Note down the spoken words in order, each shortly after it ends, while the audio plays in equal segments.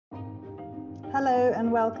Hello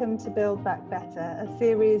and welcome to Build Back Better, a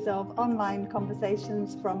series of online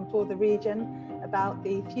conversations from For the Region about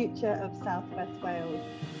the future of South West Wales.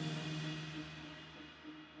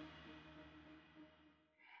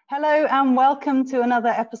 Hello and welcome to another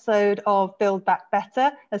episode of Build Back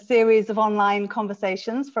Better, a series of online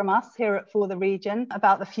conversations from us here at For the Region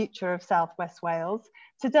about the future of South West Wales.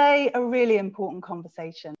 Today, a really important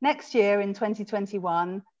conversation. Next year in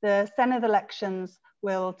 2021, the Senedd Elections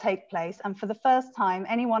will take place, and for the first time,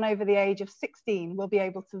 anyone over the age of 16 will be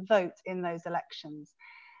able to vote in those elections.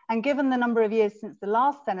 And given the number of years since the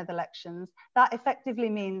last Senedd elections, that effectively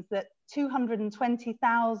means that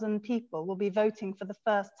 220,000 people will be voting for the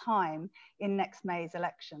first time in next May's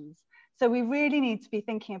elections. So we really need to be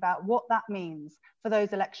thinking about what that means for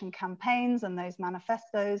those election campaigns and those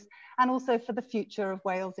manifestos, and also for the future of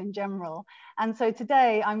Wales in general. And so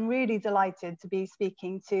today I'm really delighted to be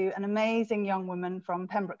speaking to an amazing young woman from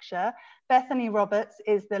Pembrokeshire. Bethany Roberts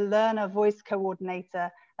is the Learner Voice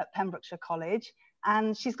Coordinator at Pembrokeshire College.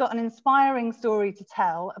 And she's got an inspiring story to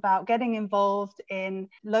tell about getting involved in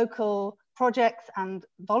local projects and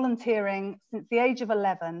volunteering since the age of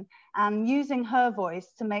 11 and using her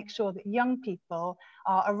voice to make sure that young people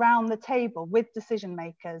are around the table with decision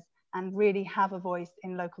makers and really have a voice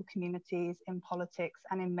in local communities, in politics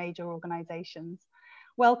and in major organisations.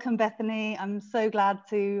 Welcome, Bethany. I'm so glad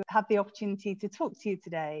to have the opportunity to talk to you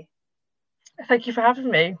today. Thank you for having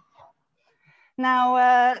me.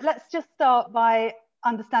 Now, let's just start by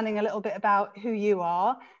understanding a little bit about who you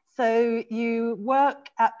are. So you work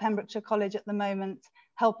at Pembrokeshire College at the moment,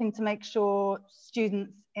 helping to make sure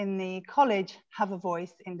students in the college have a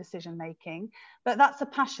voice in decision making. But that's a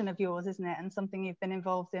passion of yours, isn't it? And something you've been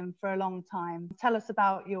involved in for a long time. Tell us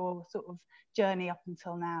about your sort of journey up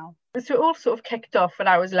until now. So it all sort of kicked off when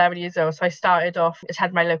I was 11 years old. So I started off, I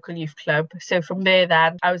had my local youth club. So from there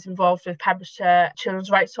then, I was involved with Pembrokeshire Children's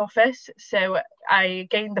Rights Office. So I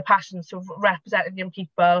gained the passion of representing young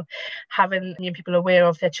people, having young people aware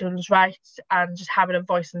of their children's rights and just having a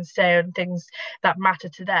voice and say on things that matter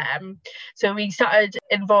to them. So we started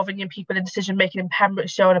involving young people in decision making in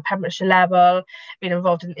Pembrokeshire on a Pembrokeshire level, being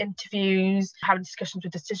involved in interviews, having discussions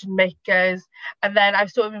with decision makers. And then I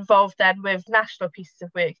was sort of involved then with national pieces of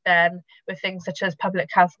work then with things such as Public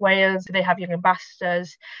Health Wales. They have young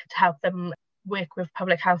ambassadors to help them work with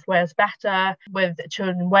Public Health Wales better, with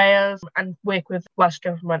Children in Wales, and work with Welsh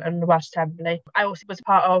Government and the Welsh Assembly. I also was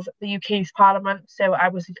part of the UK Youth Parliament, so I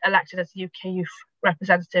was elected as the UK Youth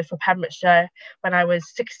representative for Pembrokeshire when I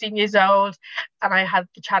was 16 years old, and I had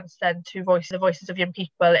the chance then to voice the voices of young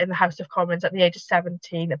people in the House of Commons at the age of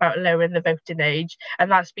 17 about lowering the voting age,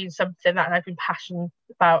 and that's been something that I've been passionate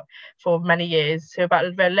about for many years, so about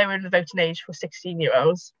lowering the voting age for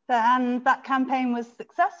 16-year-olds. And that campaign was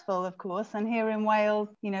successful, of course, and here in Wales,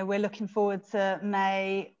 you know, we're looking forward to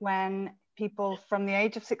May when people from the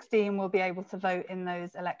age of 16 will be able to vote in those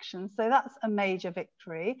elections. So that's a major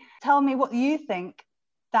victory. Tell me what you think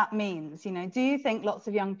that means. You know, do you think lots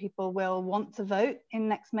of young people will want to vote in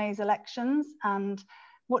next May's elections? And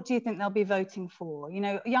what do you think they'll be voting for? You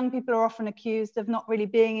know, young people are often accused of not really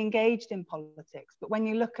being engaged in politics. But when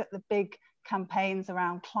you look at the big campaigns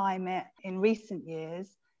around climate in recent years,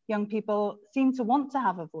 young people seem to want to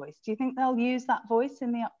have a voice. Do you think they'll use that voice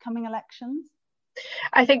in the upcoming elections?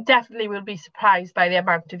 I think definitely we'll be surprised by the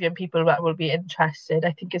amount of young people that will be interested.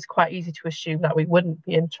 I think it's quite easy to assume that we wouldn't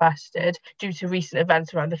be interested due to recent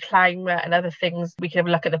events around the climate and other things. We can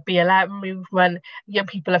look at the BLM movement. Young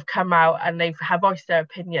people have come out and they've voiced their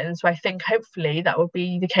opinions. So I think hopefully that will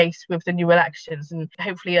be the case with the new elections, and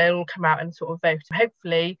hopefully they'll all come out and sort of vote.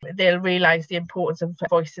 Hopefully they'll realise the importance of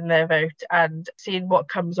voicing their vote and seeing what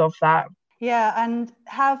comes of that. Yeah, and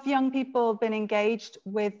have young people been engaged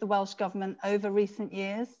with the Welsh Government over recent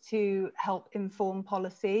years to help inform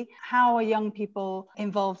policy? How are young people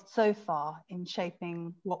involved so far in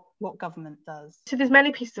shaping what government does? So there's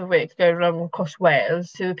many pieces of work going on across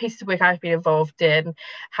Wales. So the pieces of work I've been involved in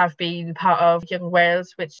have been part of Young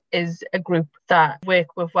Wales, which is a group that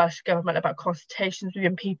work with Welsh Government about consultations with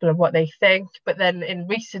young people and what they think. But then in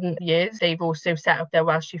recent years, they've also set up their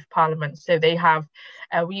Welsh Youth Parliament. So they have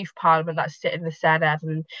a youth parliament that sit in the Senedd,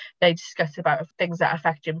 and they discuss about things that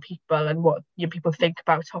affect young people and what young people think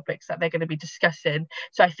about topics that they're going to be discussing.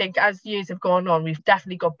 So I think as years have gone on, we've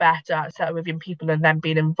definitely got better at setting with young people and them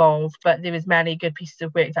being involved. But there is many good pieces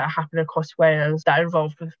of work that are happening across Wales that are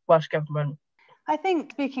involved with Welsh Government. I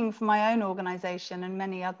think, speaking for my own organisation and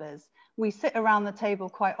many others, we sit around the table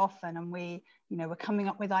quite often and we're coming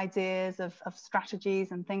up with ideas of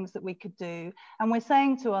strategies and things that we could do. And we're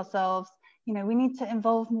saying to ourselves, we need to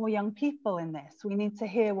involve more young people in this. We need to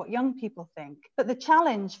hear what young people think. But the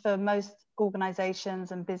challenge for most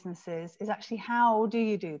organisations and businesses is actually, how do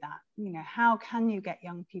you do that? How can you get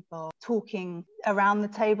young people talking around the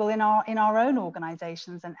table in our own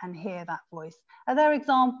organisations and hear that voice? Are there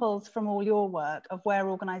examples from all your work of where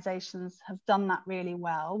organisations have done that really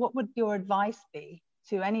well? What would your advice be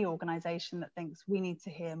to any organisation that thinks we need to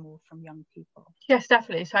hear more from young people? Yes,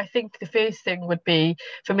 definitely. So I think the first thing would be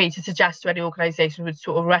for me to suggest to any organisation would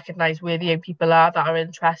sort of recognise where the young people are that are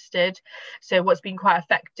interested. So what's been quite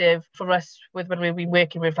effective for us when we've been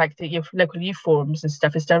working with like the local youth forums and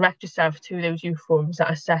stuff is direct yourself to those youth forums that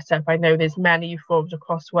are set up. I know there's many youth forums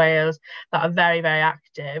across Wales that are very, very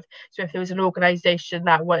active. So if there was an organisation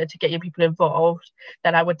that wanted to get young people involved,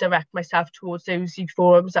 then I would direct myself towards those youth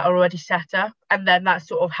forums that are already set up. And then that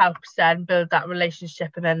sort of helps then build that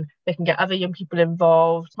relationship, and then they can get other young people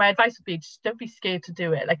involved. My advice would be just don't be scared to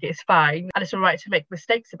do it. Like, it's fine and it's all right to make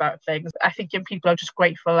mistakes about things. I think young people are just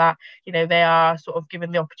grateful that they are sort of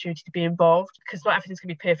given the opportunity to be involved, because not everything's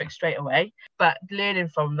going to be perfect straight away, but learning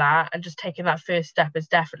from that and just taking that first step is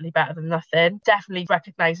definitely better than nothing. Definitely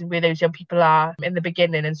recognizing where those young people are in the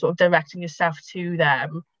beginning and sort of directing yourself to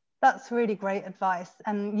them. That's really great advice,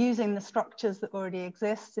 and using the structures that already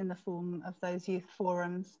exist in the form of those youth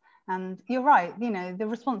forums. And you're right, the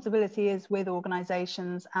responsibility is with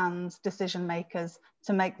organisations and decision makers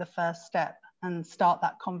to make the first step and start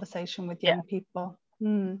that conversation with young people.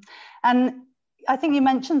 And I think you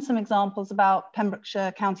mentioned some examples about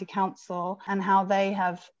Pembrokeshire County Council and how they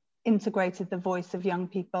have integrated the voice of young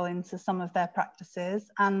people into some of their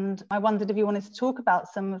practices. And I wondered if you wanted to talk about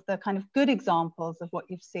some of the kind of good examples of what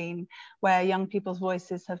you've seen where young people's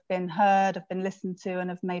voices have been heard, have been listened to,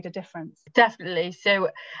 and have made a difference. Definitely. So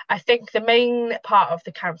I think the main part of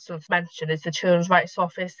the council to mention is the Children's Rights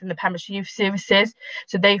Office and the Pembrokeshire Youth Services.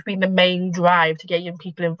 So they've been the main drive to get young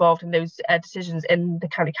people involved in those decisions in the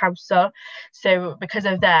county council. So because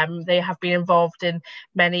of them, they have been involved in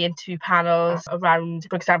many interview panels around,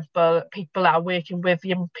 for example, people that are working with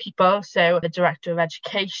young people, so the Director of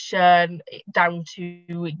Education, down to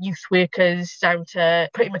youth workers, down to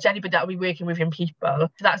pretty much anybody that will be working with young people. So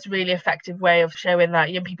that's a really effective way of showing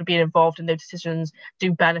that young people being involved in those decisions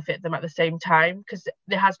do benefit them at the same time, because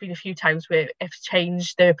there has been a few times where it's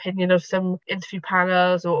changed their opinion of some interview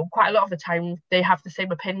panels, or quite a lot of the time they have the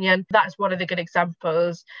same opinion. That's one of the good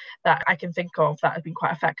examples that I can think of that have been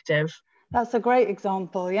quite effective. That's a great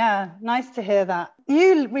example. Yeah, nice to hear that.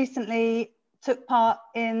 You recently took part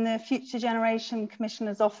in the Future Generation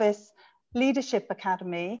Commissioner's Office Leadership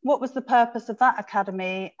Academy. What was the purpose of that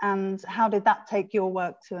academy, and how did that take your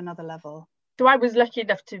work to another level? So I was lucky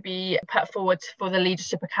enough to be put forward for the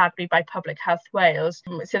Leadership Academy by Public Health Wales.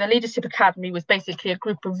 So the Leadership Academy was basically a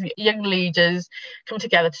group of young leaders come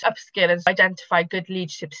together to upskill and identify good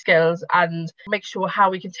leadership skills and make sure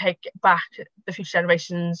how we can take back the Future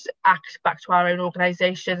Generations Act back to our own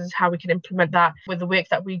organisations, how we can implement that with the work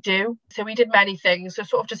that we do. So we did many things, so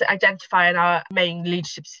sort of just identifying our main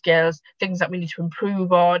leadership skills, things that we need to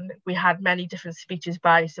improve on. We had many different speeches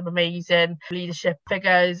by some amazing leadership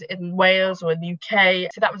figures in Wales or in the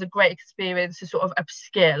UK. So that was a great experience to sort of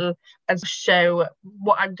upskill and show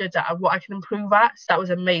what I'm good at and what I can improve at. So that was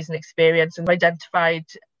an amazing experience, and identified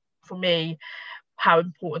for me how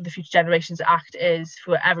important the Future Generations Act is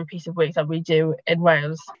for every piece of work that we do in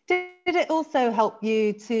Wales. Did it also help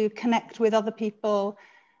you to connect with other people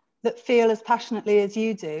that feel as passionately as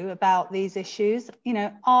you do about these issues?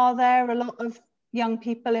 Are there a lot of young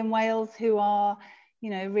people in Wales who are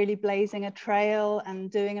really blazing a trail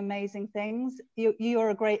and doing amazing things?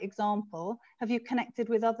 You're a great example. Have you connected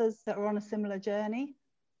with others that are on a similar journey?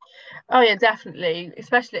 Oh yeah, definitely.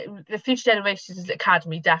 Especially the Future Generations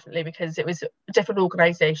Academy, definitely, because it was different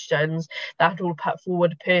organisations that had all put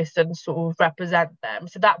forward a person to sort of represent them.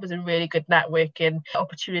 So that was a really good networking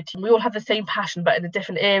opportunity. We all had the same passion, but in the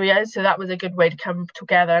different areas. So that was a good way to come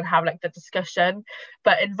together and have like the discussion.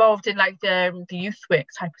 But involved in like the youth work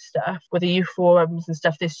type of stuff, with the youth forums and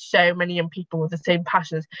stuff, there's so many young people with the same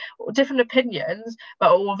passions, different opinions,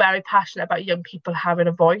 but all very passionate about young people having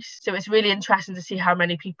a voice. So it's really interesting to see how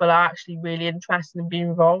many people are actually really interested in being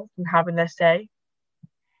involved and having their say.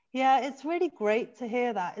 Yeah, it's really great to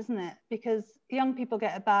hear that, isn't it? Because young people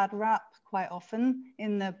get a bad rap quite often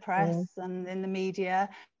in the press and in the media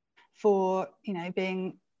for,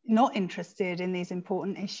 being not interested in these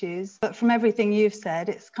important issues. But from everything you've said,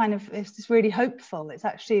 it's really hopeful. It's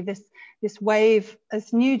actually this wave,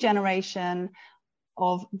 this new generation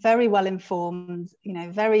of very well informed,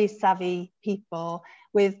 very savvy people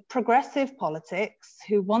with progressive politics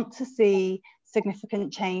who want to see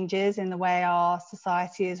significant changes in the way our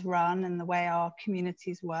society is run and the way our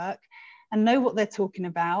communities work, and know what they're talking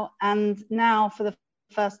about. And now, for the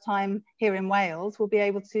first time here in Wales, we'll be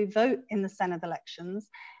able to vote in the Senedd elections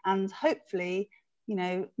and hopefully, you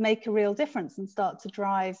know, make a real difference and start to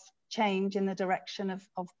drive change in the direction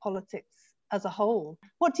of politics as a whole.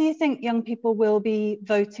 What do you think young people will be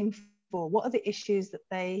voting for? What are the issues that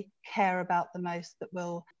they care about the most that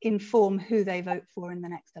will inform who they vote for in the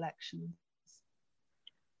next election?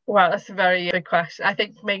 Well, that's a very big question. I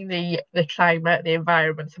think mainly the climate, the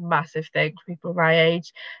environment's a massive thing for people my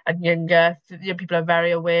age and younger. Young people are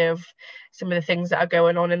very aware of some of the things that are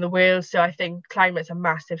going on in the world. So I think climate's a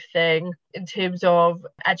massive thing. In terms of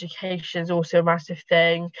education is also a massive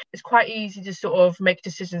thing. It's quite easy to sort of make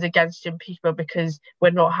decisions against young people because we're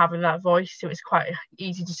not having that voice. So it's quite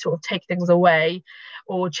easy to sort of take things away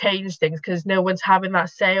or change things because no one's having that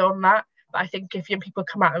say on that. But I think if young people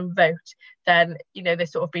come out and vote, then, you know, they're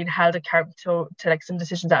sort of being held accountable to like some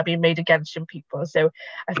decisions that are being made against young people. So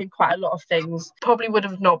I think quite a lot of things probably would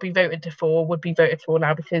have not been voted for would be voted for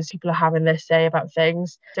now because people are having their say about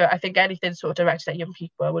things. So I think anything sort of directed at young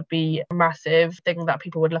people would be a massive thing that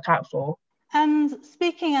people would look out for. And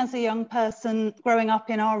speaking as a young person growing up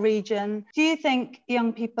in our region, do you think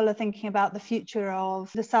young people are thinking about the future of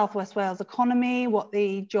the South West Wales economy, what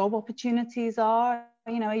the job opportunities are?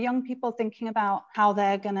 You know, are young people thinking about how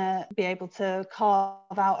they're going to be able to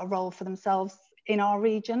carve out a role for themselves in our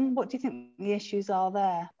region? What do you think the issues are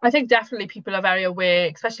there? I think definitely people are very aware,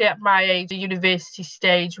 especially at my age, the university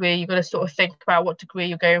stage, where you've got to sort of think about what degree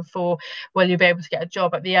you're going for, will you be able to get a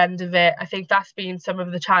job at the end of it. I think that's been some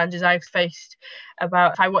of the challenges I've faced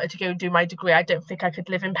about if I wanted to go and do my degree. I don't think I could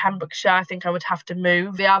live in Pembrokeshire. I think I would have to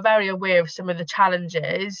move. They are very aware of some of the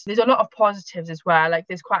challenges. There's a lot of positives as well. Like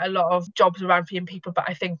there's quite a lot of jobs around for young people, but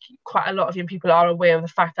I think quite a lot of young people are aware of the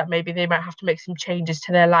fact that maybe they might have to make some changes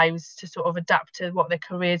to their lives to sort of adapt to what their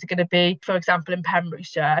careers are going to be. For example, in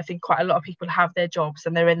Pembrokeshire, I think quite a lot of people have their jobs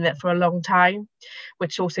and they're in it for a long time,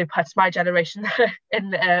 which also puts my generation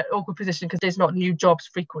in an awkward position because there's not new jobs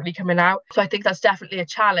frequently coming out. So I think that's definitely a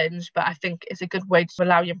challenge, but I think it's a good way to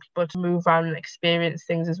allow young people to move around and experience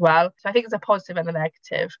things as well. So I think it's a positive and a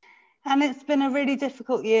negative. And it's been a really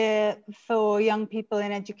difficult year for young people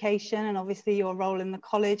in education, and obviously your role in the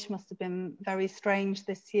college must have been very strange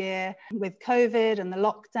this year with COVID and the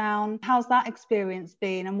lockdown. How's that experience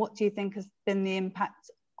been, and what do you think has been the impact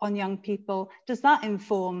on young people? Does that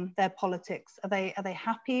inform their politics? Are they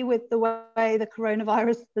happy with the way the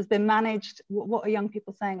coronavirus has been managed? What are young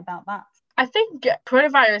people saying about that? I think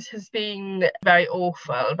coronavirus has been very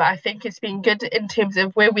awful, but I think it's been good in terms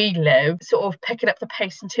of where we live, sort of picking up the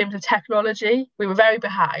pace in terms of technology. We were very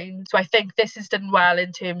behind. So I think this has done well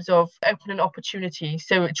in terms of opening opportunities.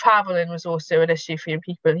 So travelling was also an issue for young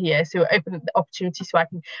people here. So opening the opportunity so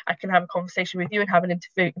I can have a conversation with you and have an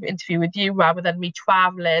interview with you rather than me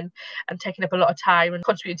travelling and taking up a lot of time and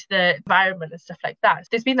contributing to the environment and stuff like that. So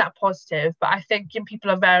there's been that positive, but I think young people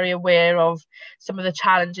are very aware of some of the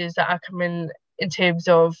challenges that are coming in terms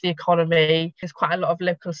of the economy. There's quite a lot of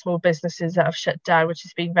local small businesses that have shut down, which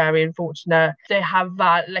has been very unfortunate. They have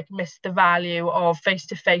missed the value of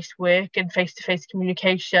face-to-face work and face-to-face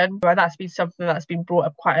communication. And that's been something that's been brought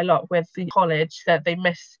up quite a lot with the college, that they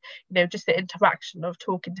miss, you know, just the interaction of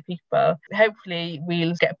talking to people. Hopefully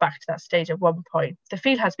we'll get back to that stage at one point. The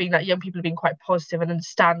feel has been that young people have been quite positive and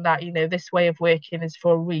understand that, you know, this way of working is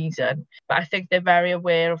for a reason. But I think they're very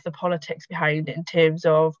aware of the politics behind it in terms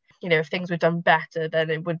of, you know, if things were done better,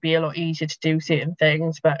 then it would be a lot easier to do certain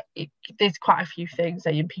things. But there's quite a few things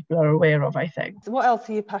that young people are aware of, I think. So what else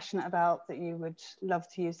are you passionate about that you would love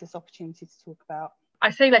to use this opportunity to talk about? I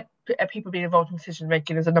say like people being involved in decision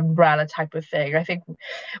making as an umbrella type of thing. I think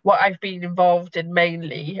what I've been involved in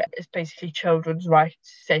mainly is basically children's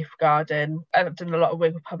rights, safeguarding, and I've done a lot of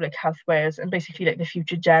work with Public Health Wales and basically like the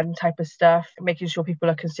future gen type of stuff, making sure people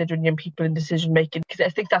are considering young people in decision making, because I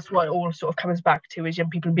think that's what it all sort of comes back to, is young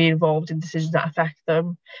people being involved in decisions that affect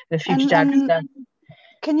them, the future gen stuff.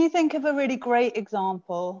 Can you think of a really great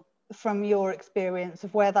example from your experience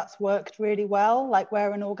of where that's worked really well, like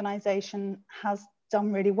where an organisation has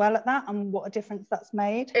done really well at that and what a difference that's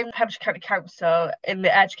made? In Pembrokeshire County Council, in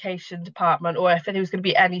the education department, or if there was going to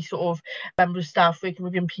be any sort of member of staff working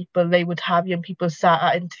with young people, they would have young people sat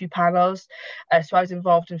at interview panels. So I was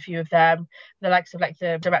involved in a few of them. The likes of like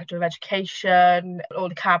the Director of Education or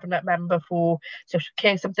the Cabinet Member for Social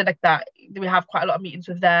Care, something like that. We have quite a lot of meetings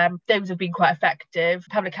with them. Those have been quite effective.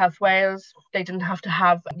 Public Health Wales, they didn't have to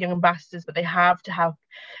have young ambassadors, but they have to help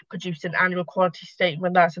produce an annual quality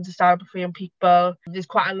statement that's understandable for young people. There's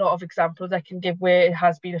quite a lot of examples I can give where it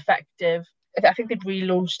has been effective. I think they've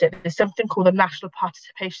relaunched it. There's something called the National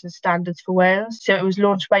Participation Standards for Wales. So it was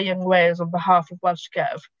launched by Young Wales on behalf of Welsh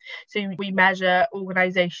Gov. So we measure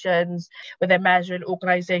organisations, where they're measuring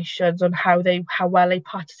organisations on how well they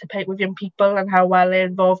participate with young people and how well they're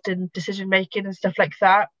involved in decision making and stuff like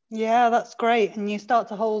that. Yeah, that's great. And you start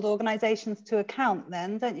to hold organisations to account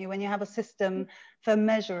then, don't you? When you have a system for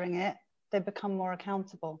measuring it, they become more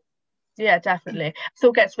accountable. Yeah, definitely.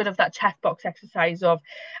 Still gets rid of that checkbox exercise of,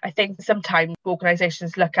 I think sometimes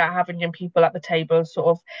organisations look at having young people at the table sort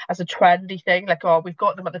of as a trendy thing, like, oh, we've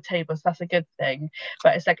got them at the table, so that's a good thing.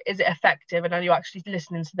 But it's like, is it effective? And are you actually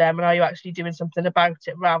listening to them? And are you actually doing something about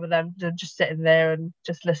it rather than just sitting there and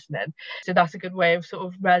just listening? So that's a good way of sort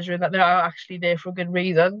of measuring that they are actually there for a good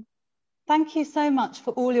reason. Thank you so much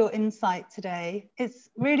for all your insight today. It's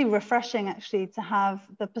really refreshing actually to have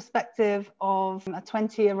the perspective of a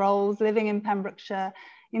 20-year-old living in Pembrokeshire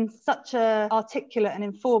in such an articulate and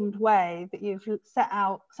informed way that you've set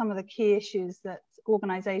out some of the key issues that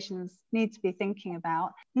organisations need to be thinking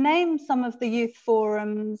about. Name some of the youth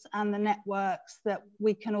forums and the networks that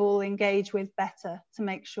we can all engage with better to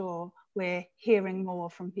make sure we're hearing more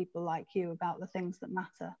from people like you about the things that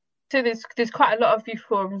matter. So there's quite a lot of youth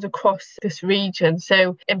forums across this region.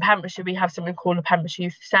 So in Pembrokeshire, we have something called the Pembrokeshire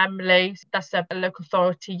Youth Assembly. That's a local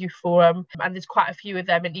authority youth forum, and there's quite a few of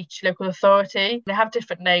them in each local authority. They have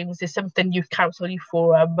different names. There's something Youth Council Youth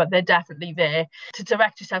Forum, but they're definitely there. To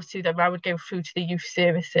direct yourself to them, I would go through to the youth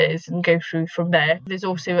services and go through from there. There's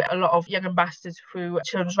also a lot of young ambassadors through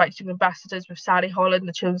Children's Rights Young Ambassadors with Sally Holland,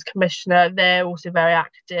 the Children's Commissioner. They're also very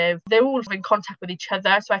active. They're all in contact with each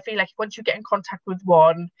other. So I feel like once you get in contact with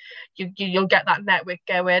one, you'll get that network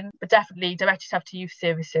going. But definitely direct yourself to youth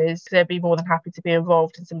services. They'll be more than happy to be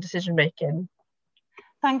involved in some decision making.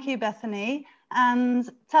 Thank you, Bethany. And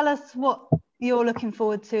tell us what you're looking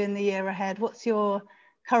forward to in the year ahead. What's your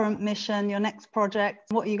current mission, your next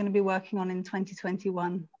project? What are you going to be working on in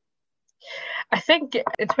 2021? I think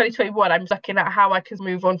in 2021, I'm looking at how I can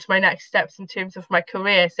move on to my next steps in terms of my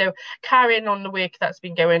career. So carrying on the work that's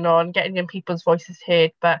been going on, getting young people's voices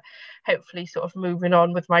heard, but hopefully sort of moving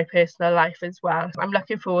on with my personal life as well. I'm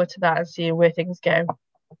looking forward to that and seeing where things go.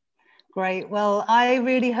 Great. Well, I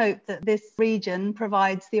really hope that this region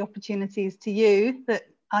provides the opportunities to you that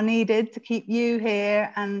are needed to keep you here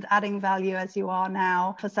and adding value as you are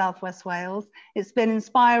now for South West Wales. It's been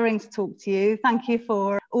inspiring to talk to you. Thank you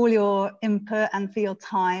for all your input and for your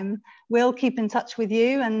time. We'll keep in touch with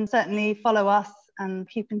you and certainly follow us and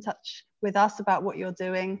keep in touch with us about what you're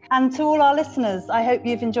doing. And to all our listeners, I hope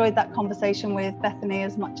you've enjoyed that conversation with Bethany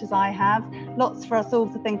as much as I have. Lots for us all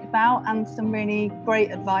to think about and some really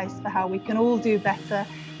great advice for how we can all do better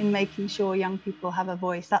in making sure young people have a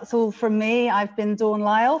voice. That's all from me. I've been Dawn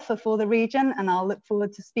Lyle for the Region, and I'll look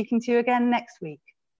forward to speaking to you again next week.